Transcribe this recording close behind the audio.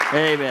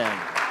Amen.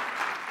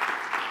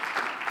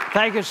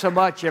 Thank you so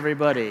much,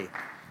 everybody.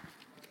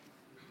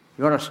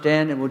 You want to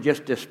stand and we'll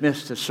just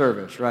dismiss the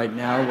service right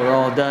now. We're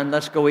all done.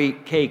 Let's go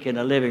eat cake in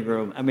the living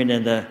room. In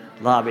the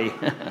lobby.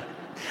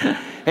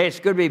 Hey, it's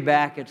good to be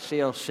back at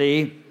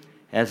CLC.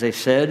 As I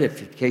said,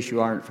 in case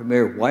you aren't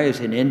familiar, why is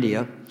in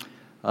India?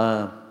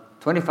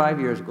 25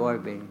 years ago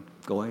I've been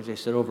going. As I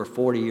said, over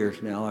 40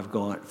 years now I've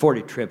gone,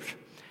 40 trips.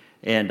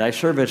 And I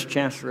serve as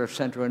Chancellor of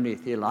Central India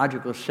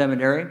Theological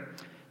Seminary,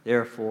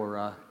 there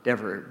for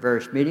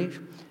various meetings.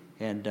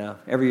 And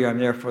every year I'm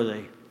there for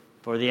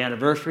the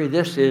anniversary.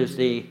 This is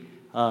the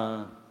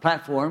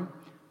platform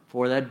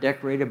for that,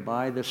 decorated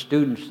by the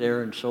students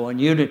there and so on.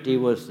 Unity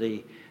was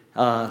the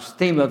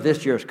theme of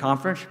this year's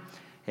conference.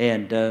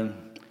 And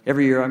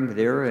every year I'm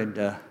there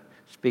and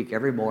speak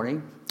every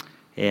morning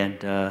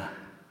and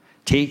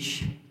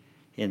teach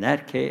in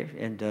that cave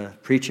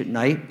and preach at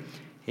night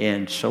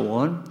and so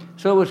on.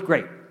 So it was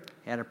great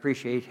and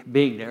appreciate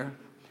being there.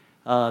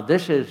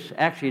 This is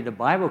actually the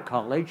Bible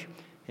College,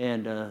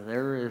 and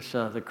there is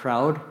the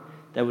crowd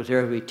that was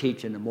there. We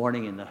teach in the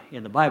morning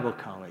in the Bible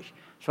College.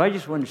 So I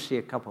just wanted to see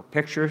a couple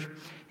pictures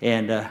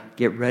and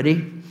get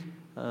ready.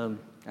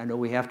 I know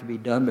we have to be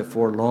done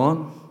before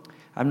long.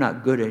 I'm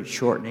not good at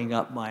shortening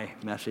up my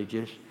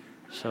messages,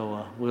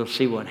 so we'll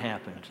see what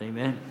happens.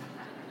 Amen.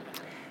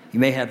 You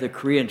may have the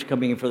Koreans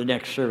coming in for the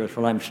next service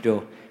while I'm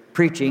still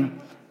preaching,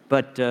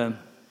 but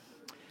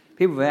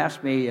people have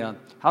asked me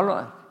how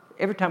long.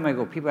 Every time I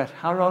go, people ask,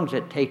 how long does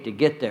it take to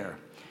get there?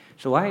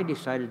 So I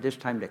decided this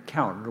time to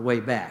count the way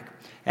back.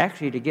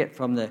 Actually, to get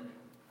from the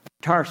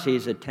Tarsi,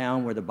 is the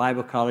town where the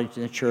Bible College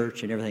and the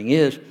church and everything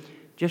is,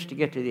 just to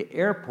get to the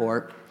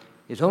airport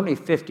is only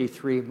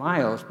 53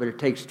 miles, but it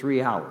takes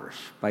 3 hours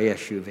by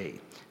SUV.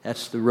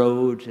 That's the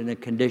roads and the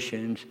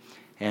conditions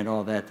and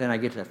all that. Then I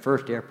get to the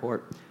first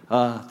airport,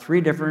 3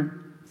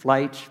 different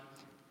flights,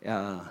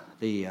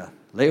 the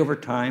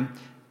layover time.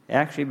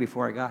 Actually,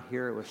 before I got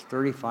here, it was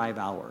 35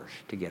 hours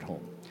to get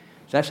home.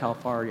 So that's how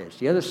far it is.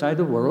 The other side of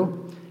the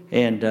world,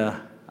 and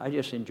I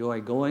just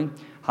enjoy going.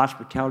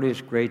 Hospitality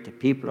is great. The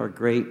people are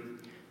great.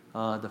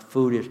 The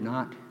food is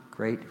not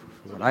great,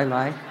 what I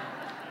like.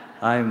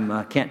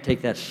 I can't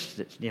take that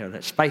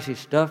spicy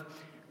stuff,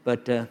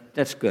 but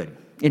that's good.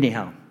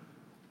 Anyhow,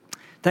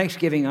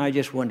 Thanksgiving, I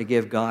just wanted to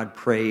give God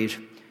praise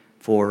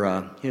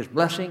for His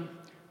blessing,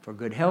 for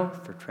good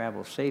health, for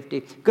travel safety.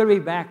 Good to be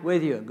back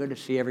with you. Good to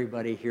see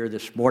everybody here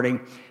this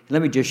morning.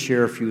 Let me just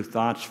share a few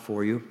thoughts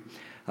for you.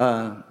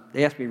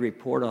 They asked me to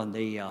report on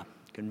the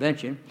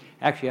convention.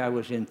 Actually, I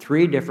was in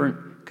 3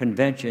 different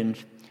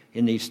conventions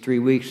in these 3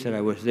 weeks that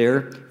I was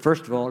there.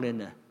 First of all, in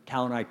the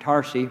town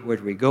Itarsi, where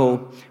we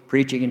go,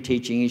 preaching and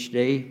teaching each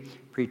day.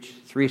 Preach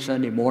 3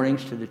 Sunday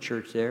mornings to the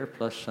church there,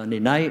 plus Sunday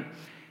night.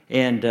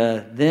 And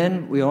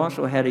then we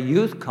also had a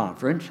youth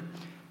conference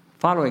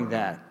following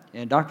that.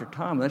 And Dr.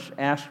 Thomas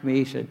asked me,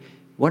 he said,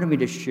 wanted me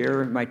to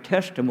share my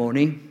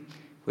testimony,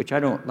 which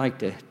I don't like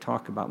to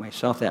talk about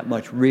myself that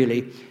much,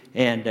 really.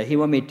 And he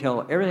wanted me to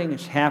tell everything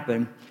that's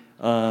happened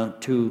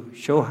to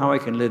show how I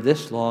can live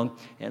this long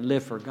and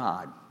live for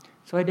God.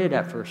 So I did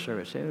that first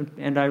service,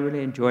 and I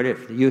really enjoyed it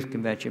for the youth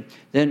convention.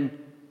 Then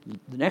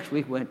the next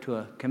week went to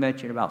a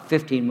convention about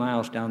 15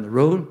 miles down the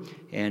road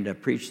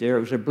and preached there. It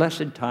was a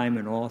blessed time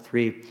in all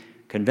 3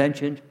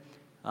 conventions.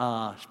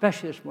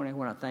 Especially this morning, I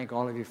want to thank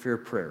all of you for your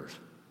prayers.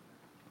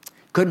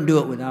 Couldn't do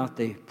it without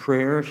the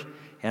prayers,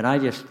 and I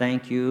just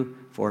thank you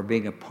for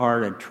being a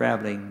part and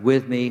traveling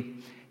with me,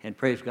 and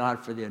praise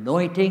God for the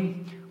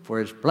anointing, for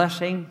His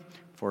blessing,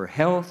 for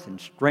health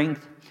and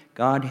strength.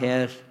 God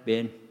has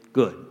been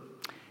good,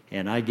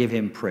 and I give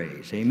Him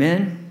praise.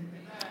 Amen?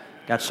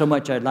 Got so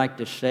much I'd like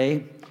to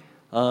say.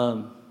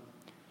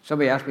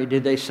 Somebody asked me,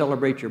 did they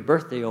celebrate your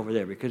birthday over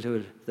there? Because it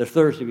was the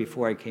Thursday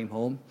before I came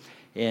home,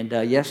 and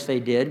yes, they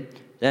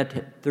did.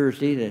 That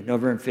Thursday, the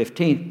November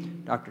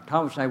 15th, Dr.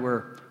 Thomas and I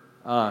were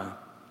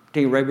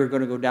we were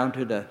going to go down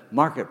to the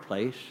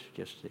marketplace,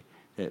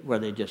 where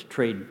they just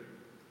trade.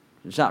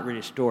 It's not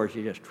really stores,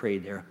 you just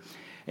trade there.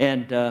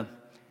 And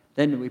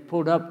then we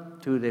pulled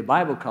up to the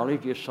Bible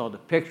College. You saw the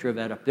picture of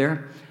that up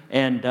there.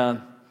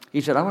 And he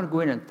said, I want to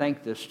go in and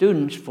thank the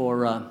students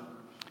for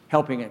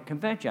helping at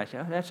convention. I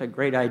said, that's a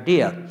great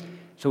idea.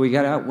 So we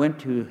got out, went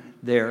to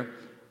there,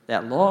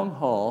 that long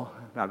hall,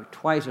 probably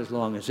twice as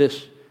long as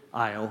this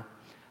aisle.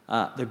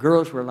 The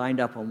girls were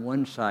lined up on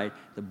one side.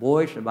 The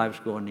boys from the Bible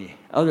school on the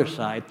other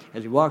side.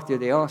 As we walked through,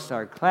 they all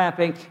started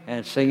clapping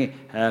and singing,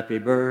 Happy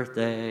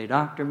birthday,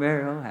 Dr.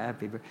 Merrill,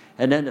 happy birthday.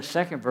 And then the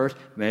second verse,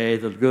 May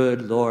the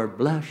good Lord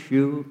bless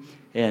you.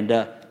 And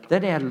then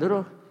they had a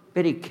little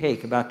bitty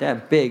cake about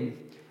that big,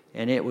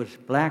 and it was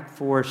Black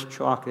Forest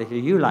chocolate.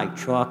 You like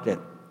chocolate.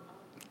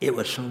 It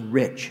was so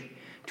rich.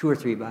 2 or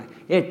 3 bites.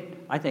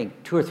 I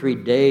think 2 or 3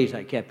 days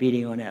I kept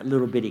eating on that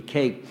little bitty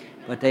cake,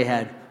 but they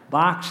had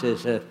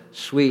boxes of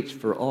sweets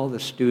for all the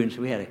students.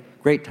 We had a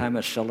great time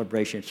of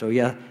celebration. So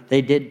yeah,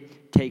 they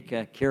did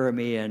take care of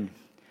me, and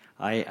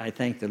I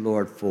thank the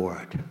Lord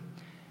for it.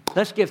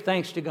 Let's give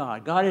thanks to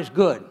God. God is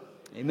good.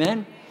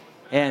 Amen?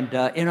 And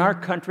in our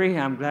country,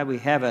 I'm glad we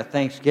have a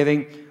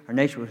Thanksgiving. Our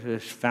nation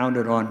was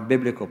founded on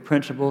biblical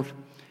principles.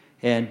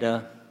 And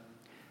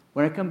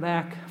when I come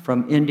back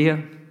from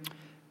India,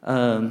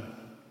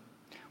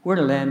 we're in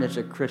a land that's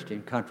a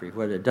Christian country,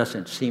 where it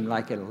doesn't seem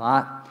like it a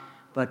lot,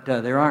 but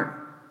there aren't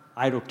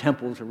idol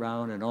temples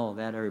around and all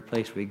that every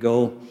place we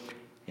go.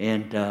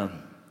 And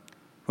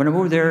when I'm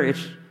over there,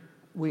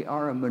 we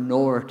are a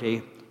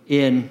minority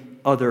in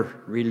other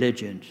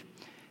religions.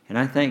 And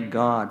I thank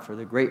God for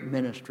the great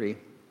ministry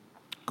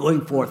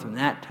going forth from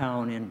that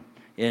town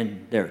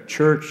in their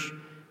church,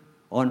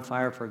 On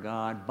Fire for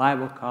God,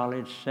 Bible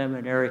college,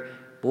 seminary,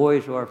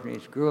 boys'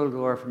 orphanage, girls'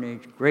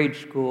 orphanage, grade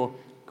school,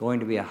 going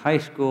to be a high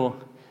school,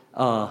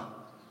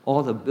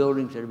 all the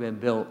buildings that have been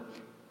built.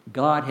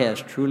 God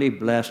has truly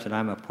blessed, and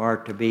I'm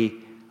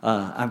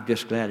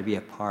just glad to be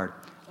a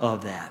part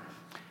of that.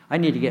 I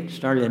need to get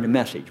started in the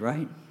message,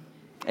 right?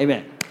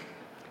 Amen.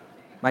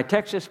 My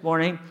text this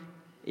morning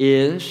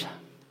is,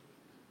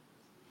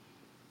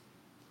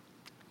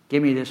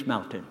 give me this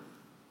mountain.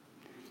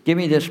 Give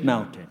me this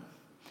mountain.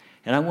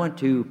 And I want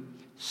to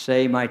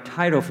say my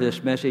title for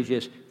this message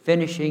is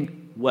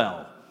Finishing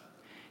Well.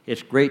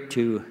 It's great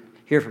to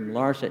hear from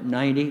Lars at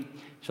 90.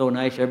 So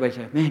nice. Everybody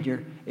says, man,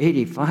 you're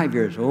 85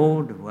 years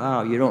old.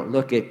 Wow, you don't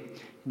look it.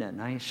 Isn't that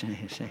nice?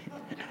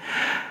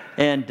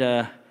 And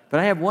but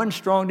I have one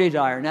strong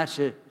desire, and that's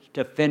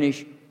to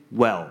finish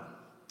well.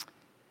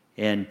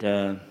 And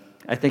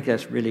I think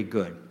that's really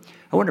good.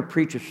 I want to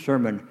preach a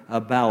sermon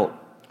about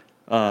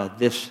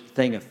this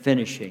thing of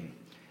finishing.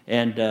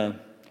 And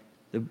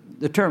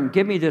the term,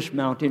 give me this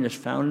mountain, is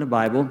found in the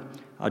Bible.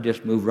 I'll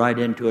just move right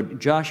into it.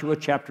 Joshua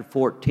chapter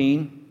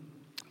 14.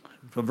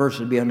 The verse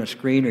will be on the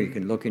screen, or you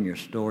can look in your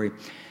story.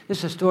 This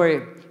is a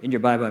story in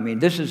your Bible.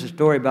 This is a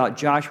story about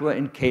Joshua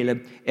and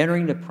Caleb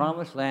entering the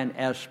promised land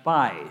as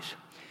spies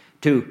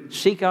to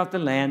seek out the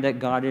land that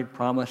God had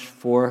promised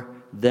for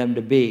them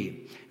to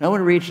be. And I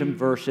want to read some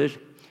verses.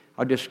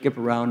 I'll just skip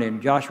around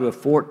in Joshua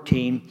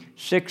 14,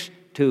 6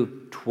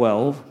 to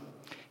 12.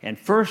 And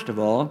first of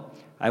all,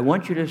 I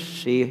want you to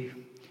see,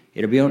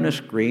 it'll be on the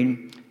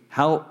screen,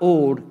 how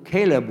old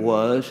Caleb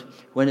was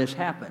when this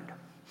happened.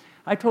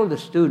 I told the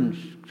students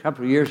a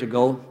couple of years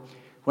ago,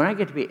 when I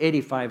get to be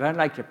 85, I'd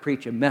like to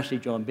preach a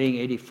message on being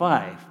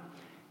 85.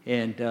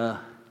 And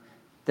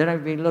then I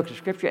looked at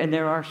Scripture, and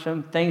there are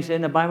some things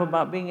in the Bible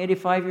about being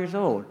 85 years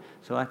old.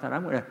 So I thought,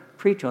 I'm going to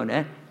preach on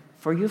that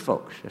for you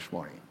folks this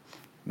morning.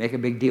 Make a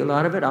big deal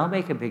out of it. I'll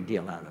make a big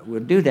deal out of it. We'll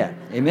do that.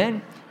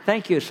 Amen?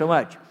 Thank you so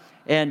much.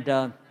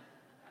 And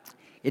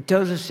it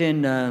tells us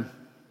in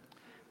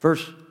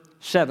verse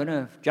 7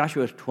 of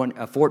Joshua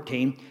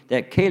 14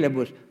 that Caleb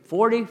was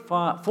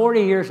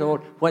 40 years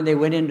old when they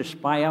went in to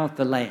spy out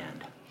the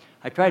land.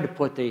 I tried to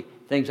put the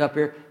things up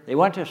here. They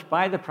went to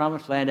spy the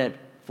promised land at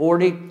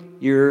 40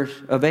 years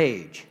of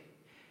age.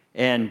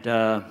 And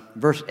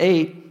verse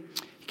 8,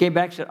 he came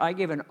back and said, I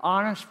gave an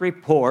honest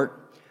report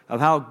of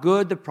how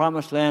good the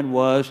promised land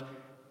was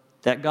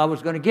that God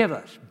was going to give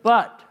us.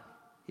 But,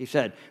 he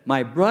said,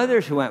 my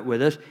brothers who went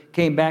with us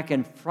came back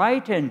and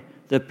frightened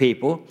the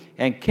people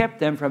and kept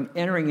them from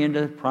entering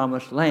into the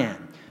promised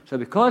land. So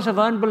because of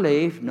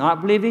unbelief,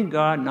 not believing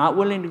God, not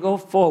willing to go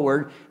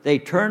forward, they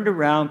turned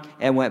around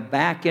and went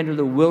back into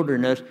the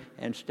wilderness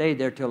and stayed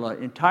there till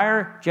an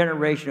entire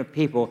generation of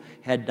people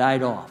had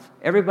died off.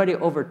 Everybody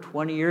over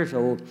 20 years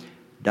old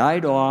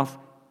died off,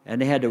 and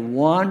they had to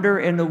wander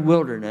in the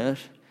wilderness.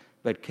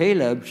 But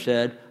Caleb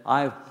said,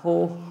 I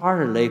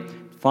wholeheartedly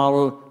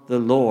followed the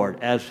Lord,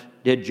 as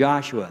did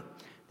Joshua.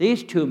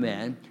 These two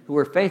men who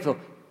were faithful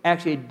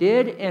actually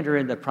did enter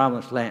in the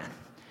promised land.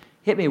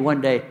 Hit me one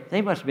day,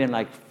 they must have been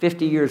like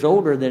 50 years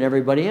older than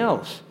everybody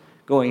else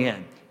going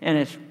in. And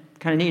it's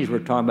kind of neat as we're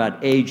talking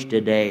about age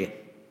today.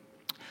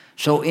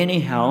 So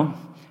anyhow,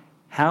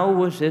 how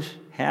was this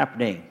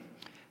happening?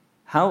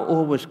 How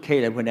old was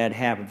Caleb when that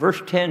happened?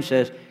 Verse 10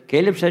 says,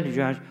 Caleb said to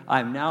Joshua,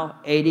 I'm now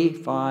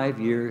 85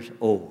 years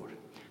old.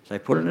 So I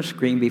put it on the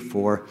screen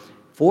before.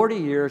 40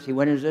 years he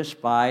went as a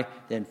spy.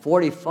 Then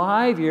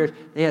 45 years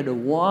they had to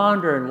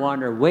wander and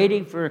wander,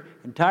 waiting for an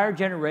entire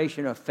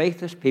generation of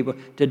faithless people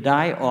to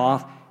die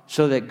off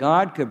so that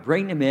God could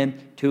bring them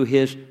in to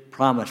his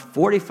promise.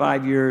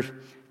 45 years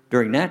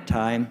during that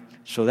time,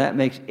 so that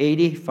makes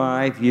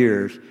 85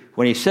 years.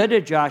 When he said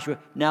to Joshua,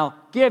 now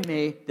give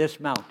me this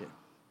mountain.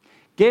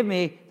 Give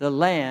me the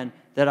land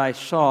that I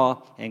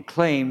saw and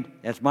claimed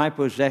as my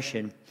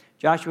possession.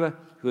 Joshua,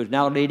 who is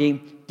now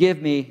leading,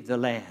 give me the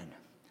land.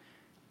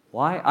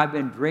 Why? I've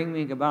been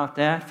dreaming about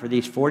that for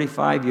these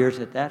 45 years,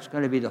 that's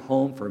going to be the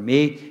home for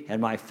me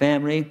and my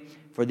family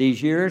for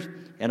these years,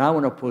 and I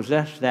want to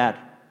possess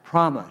that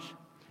promise.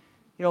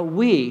 You know,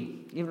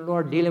 we, even the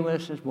Lord dealing with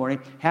us this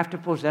morning, have to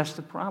possess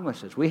the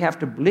promises. We have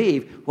to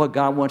believe what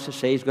God wants to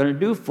say he's going to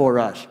do for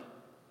us.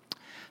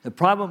 The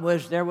problem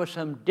was there were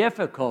some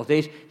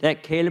difficulties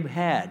that Caleb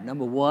had.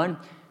 Number one,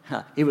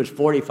 he was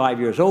 45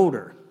 years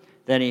older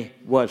than he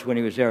was when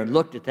he was there and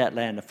looked at that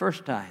land the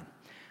first time.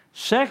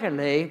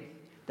 Secondly,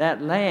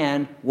 that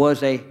land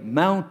was a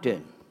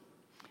mountain,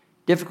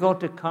 difficult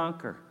to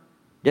conquer,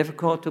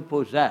 difficult to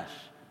possess.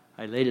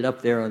 I laid it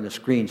up there on the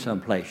screen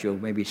someplace. You'll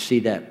maybe see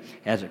that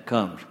as it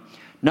comes.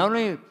 Not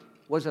only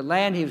was the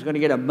land he was going to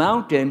get a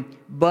mountain,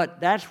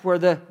 but that's where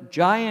the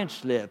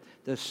giants lived.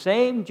 The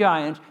same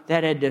giants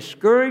that had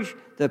discouraged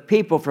the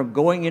people from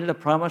going into the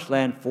promised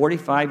land,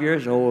 45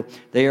 years old.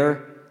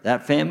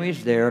 That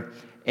family's there,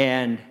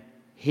 and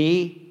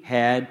he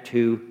had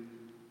to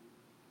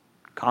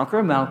conquer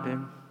a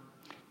mountain,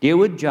 deal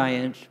with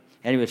giants,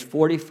 and he was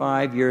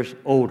 45 years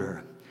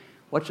older.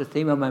 What's the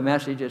theme of my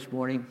message this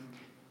morning?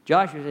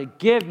 Joshua said,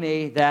 give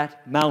me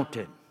that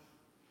mountain.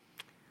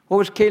 What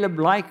was Caleb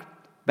like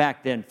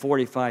back then,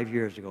 45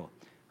 years ago?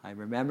 I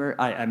remember,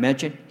 I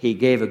mentioned, he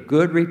gave a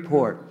good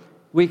report.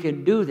 We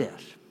can do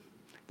this.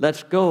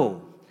 Let's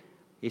go.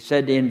 He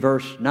said in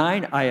verse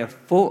 9,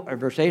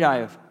 verse 8, I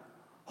have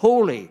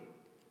wholly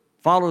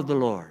followed the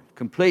Lord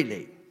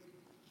completely.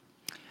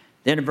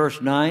 Then in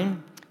verse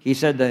 9, he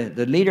said,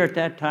 the leader at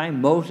that time,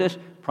 Moses,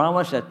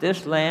 promised that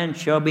this land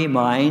shall be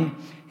mine,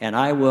 and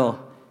I will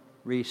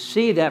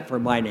receive that for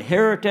mine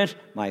inheritance.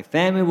 My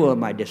family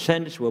my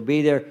descendants will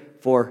be there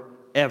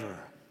forever.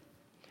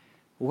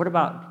 What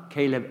about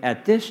Caleb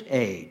at this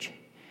age?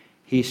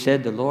 He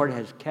said, the Lord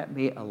has kept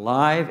me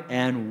alive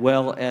and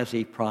well as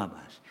he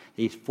promised.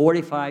 These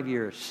 45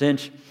 years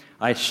since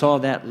I saw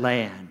that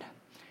land.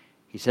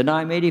 He said, now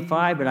I'm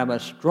 85, but I'm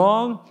as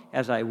strong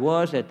as I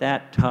was at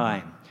that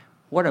time.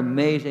 What an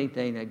amazing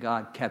thing that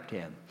God kept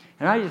him.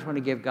 And I just want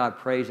to give God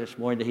praise this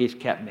morning that he's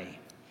kept me.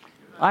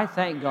 I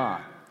thank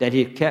God that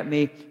he's kept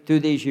me through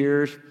these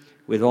years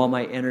with all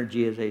my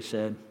energy, as they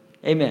said.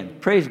 Amen.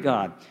 Praise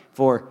God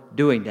for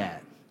doing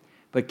that.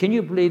 But can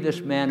you believe this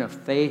man of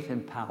faith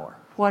and power?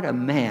 What a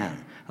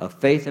man of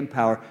faith and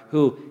power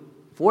who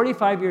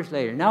 45 years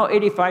later, now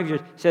 85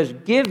 years, says,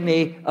 give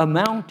me a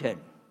mountain.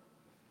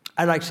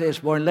 I'd like to say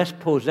this morning, let's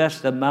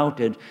possess the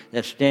mountains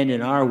that stand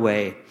in our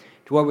way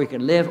to where we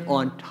can live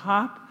on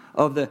top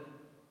of the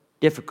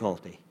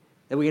difficulty,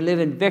 that we can live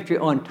in victory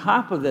on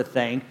top of the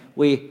thing.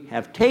 We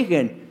have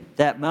taken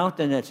that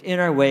mountain that's in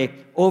our way,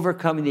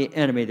 overcoming the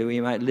enemy, that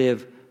we might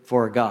live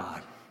for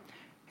God.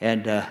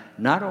 And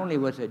not only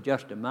was it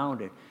just a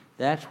mountain,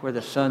 that's where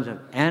the sons of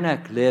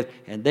Anak lived,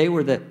 and they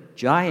were the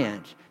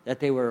giants that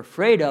they were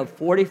afraid of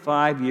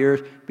 45 years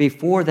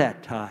before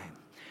that time.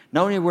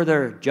 Not only were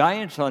there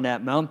giants on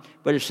that mountain,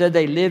 but it said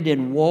they lived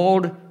in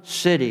walled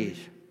cities.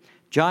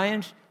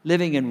 Giants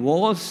living in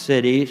walled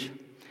cities. And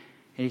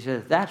he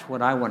says, that's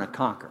what I want to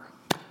conquer.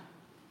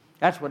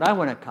 That's what I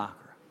want to conquer.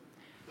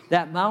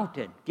 That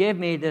mountain. Give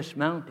me this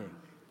mountain.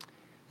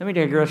 Let me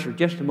digress for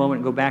just a moment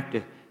and go back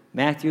to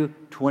Matthew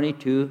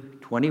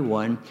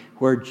 22:21,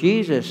 where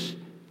Jesus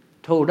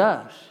told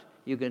us,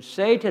 you can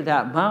say to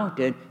that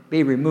mountain,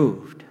 be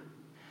removed.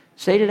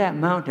 Say to that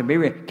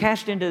mountain,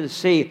 cast into the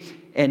sea,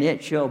 and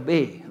it shall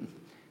be.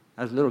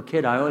 As a little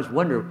kid, I always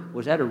wondered,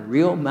 was that a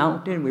real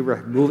mountain we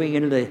were moving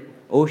into the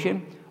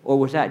ocean? Or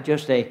was that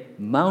just a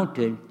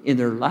mountain in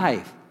their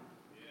life?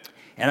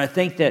 And I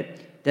think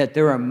that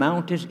there are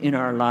mountains in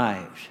our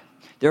lives.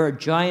 There are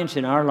giants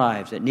in our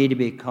lives that need to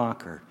be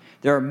conquered.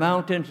 There are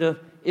mountains of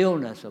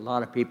illness a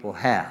lot of people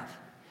have.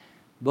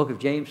 The book of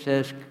James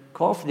says,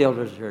 call for the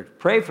elders of the church.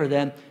 Pray for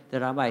them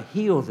that I might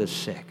heal the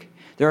sick.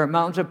 There are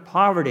mountains of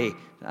poverty.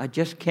 I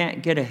just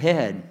can't get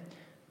ahead.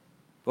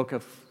 Book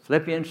of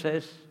Philippians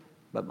says,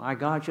 but my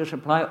God shall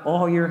supply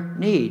all your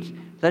needs.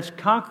 Let's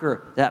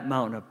conquer that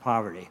mountain of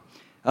poverty.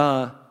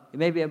 It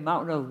may be a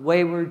mountain of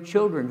wayward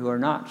children who are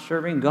not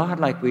serving God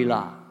like we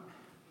love.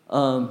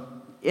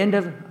 End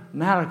of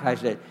Malachi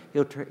said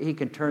he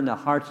can turn the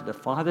hearts of the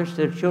fathers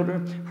to the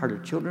children, heart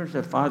of children to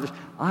the fathers.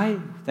 I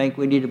think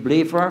we need to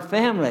believe for our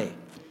family.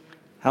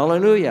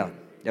 Hallelujah.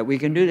 That we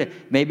can do that.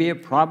 Maybe a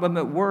problem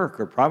at work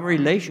or problem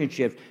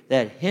relationships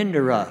that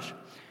hinder us.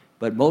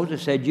 But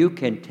Moses said you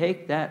can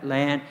take that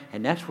land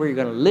and that's where you're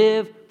going to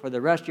live for the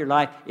rest of your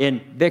life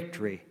in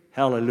victory.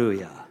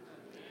 Hallelujah.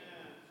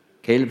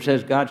 Caleb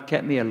says, God's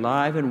kept me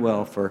alive and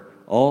well for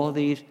all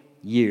these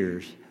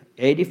years.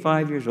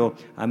 85 years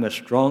old, I'm as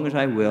strong as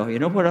I will. You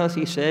know what else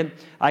he said?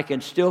 I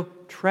can still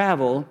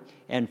travel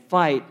and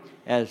fight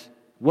as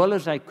well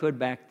as I could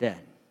back then.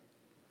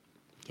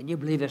 Can you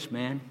believe this,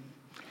 man?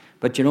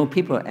 But you know,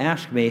 people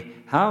ask me,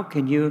 how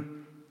can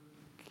you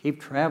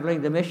keep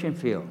traveling the mission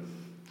field?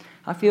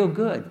 I feel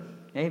good.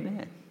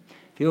 Amen.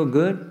 Feel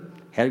good.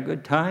 Had a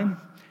good time.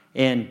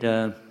 And,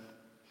 that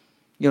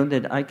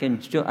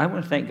I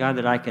want to thank God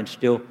that I can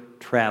still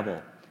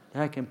travel,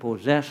 that I can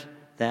possess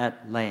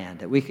that land,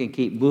 that we can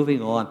keep moving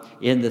on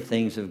in the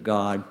things of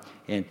God.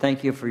 And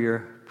thank you for your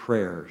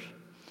prayers.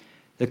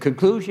 The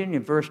conclusion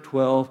in verse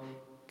 12,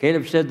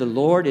 Caleb said, the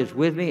Lord is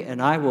with me,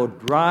 and I will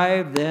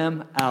drive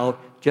them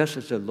out, just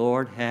as the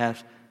Lord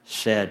has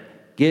said.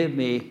 Give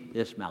me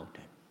this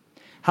mountain.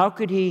 How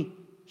could he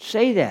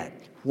say that?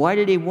 Why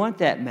did he want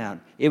that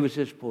mountain? It was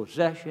his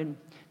possession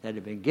that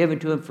had been given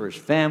to him for his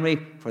family,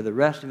 for the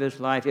rest of his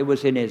life. It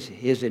was in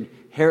his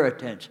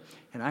inheritance.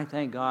 And I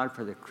thank God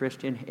for the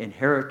Christian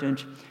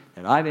inheritance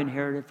that I've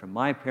inherited from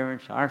my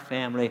parents, our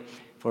family,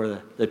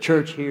 for the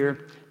church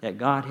here that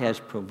God has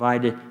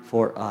provided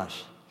for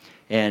us.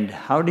 And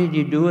how did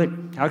he do it?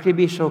 How could he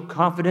be so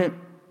confident?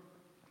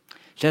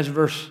 It says in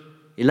verse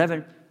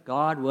 11,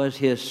 God was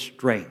his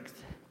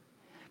strength.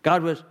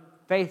 God was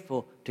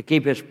faithful to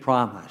keep his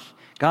promise.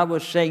 God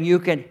was saying, you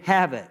can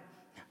have it.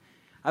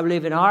 I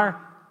believe in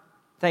our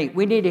thing,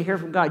 we need to hear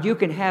from God. You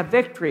can have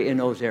victory in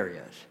those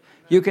areas.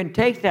 You can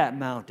take that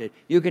mountain.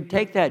 You can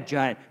take that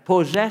giant.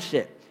 Possess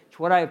it. It's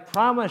what I have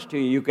promised to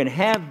you. You can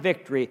have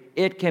victory.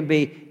 It can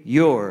be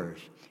yours.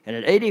 And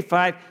at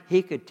 85,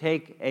 he could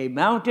take a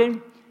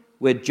mountain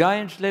with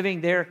giants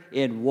living there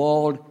in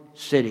walled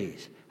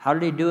cities. How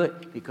did he do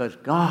it? Because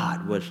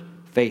God was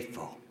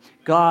faithful.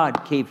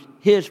 God keeps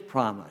his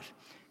promise.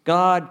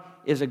 God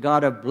is a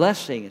God of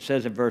blessing, it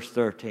says in verse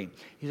 13.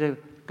 He's a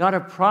God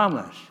of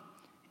promise.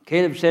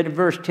 Caleb said in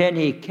verse 10,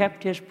 he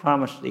kept his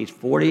promise these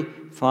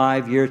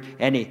 45 years,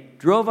 and he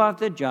drove out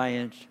the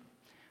giants.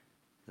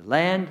 The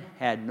land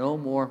had no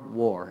more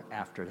war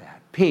after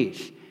that.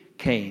 Peace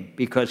came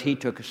because he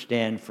took a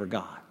stand for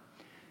God.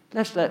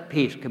 Let's let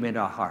peace come into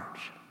our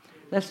hearts.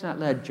 Let's not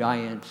let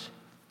giants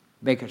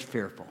make us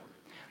fearful.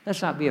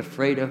 Let's not be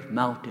afraid of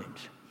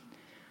mountains.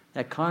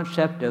 That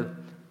concept of,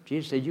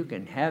 Jesus said, you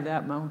can have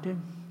that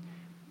mountain.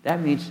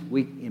 That means,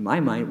 in my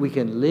mind, we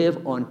can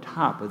live on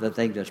top of the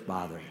thing that's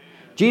bothering.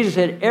 Jesus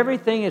said,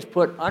 everything is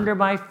put under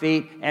my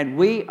feet, and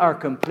we are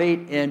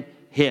complete in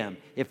him.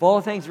 If all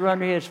things are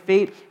under his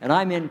feet, and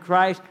I'm in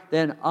Christ,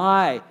 then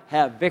I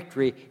have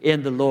victory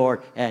in the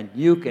Lord, and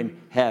you can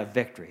have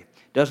victory.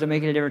 Doesn't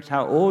make any difference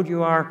how old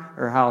you are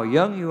or how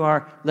young you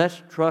are. Let's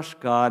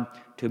trust God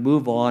to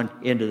move on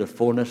into the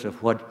fullness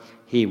of what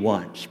he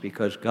wants,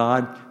 because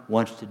God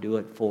wants to do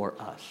it for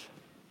us.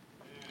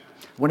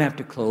 I'm going to have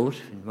to close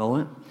in a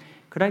moment.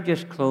 Could I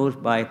just close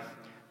by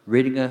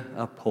reading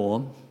a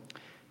poem?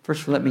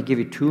 First, let me give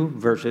you two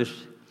verses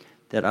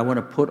that I want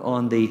to put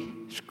on the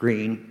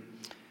screen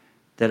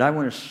that I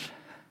want to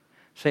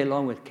say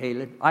along with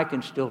Caleb. I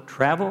can still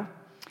travel,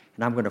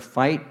 and I'm going to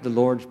fight the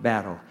Lord's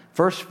battle.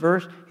 First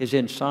verse is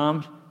in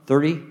Psalms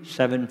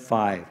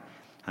 37:5.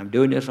 I'm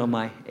doing this on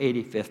my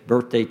 85th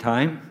birthday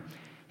time.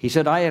 He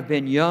said, I have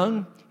been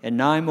young, and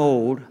now I'm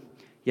old,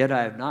 yet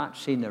I have not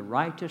seen the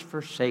righteous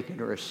forsaken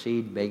or a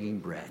seed begging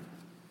bread.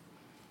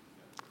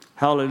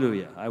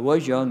 Hallelujah. I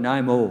was young, now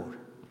I'm old.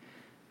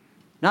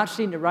 Not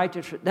seen the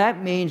righteous.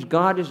 That means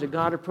God is a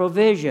God of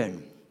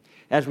provision.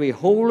 As we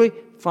wholly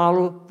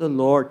follow the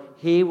Lord,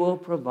 he will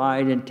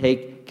provide and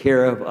take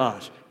care of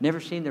us. Never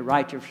seen the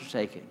righteous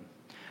forsaken.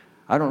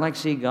 I don't like to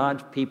see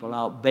God's people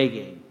out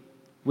begging.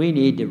 We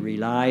need to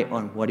rely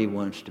on what he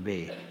wants to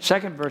be.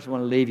 Second verse I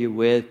want to leave you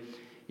with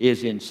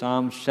is in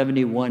Psalm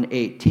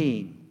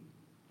 71:18.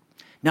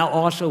 Now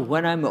also,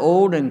 when I'm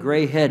old and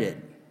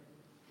gray-headed,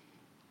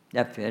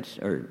 that fits,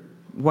 or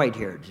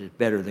white-haired is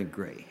better than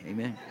gray.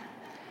 Amen.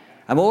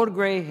 I'm old,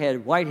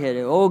 gray-headed,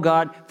 white-headed. Oh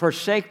God,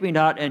 forsake me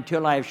not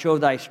until I have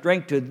showed thy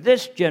strength to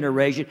this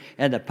generation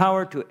and the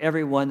power to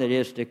everyone that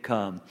is to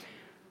come.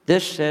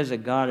 This says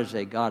that God is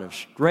a God of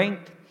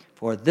strength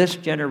for this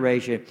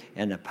generation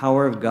and the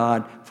power of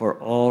God for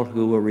all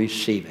who will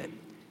receive it.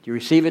 Do you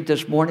receive it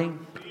this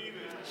morning?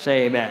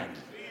 Say amen.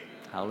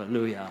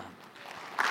 Hallelujah.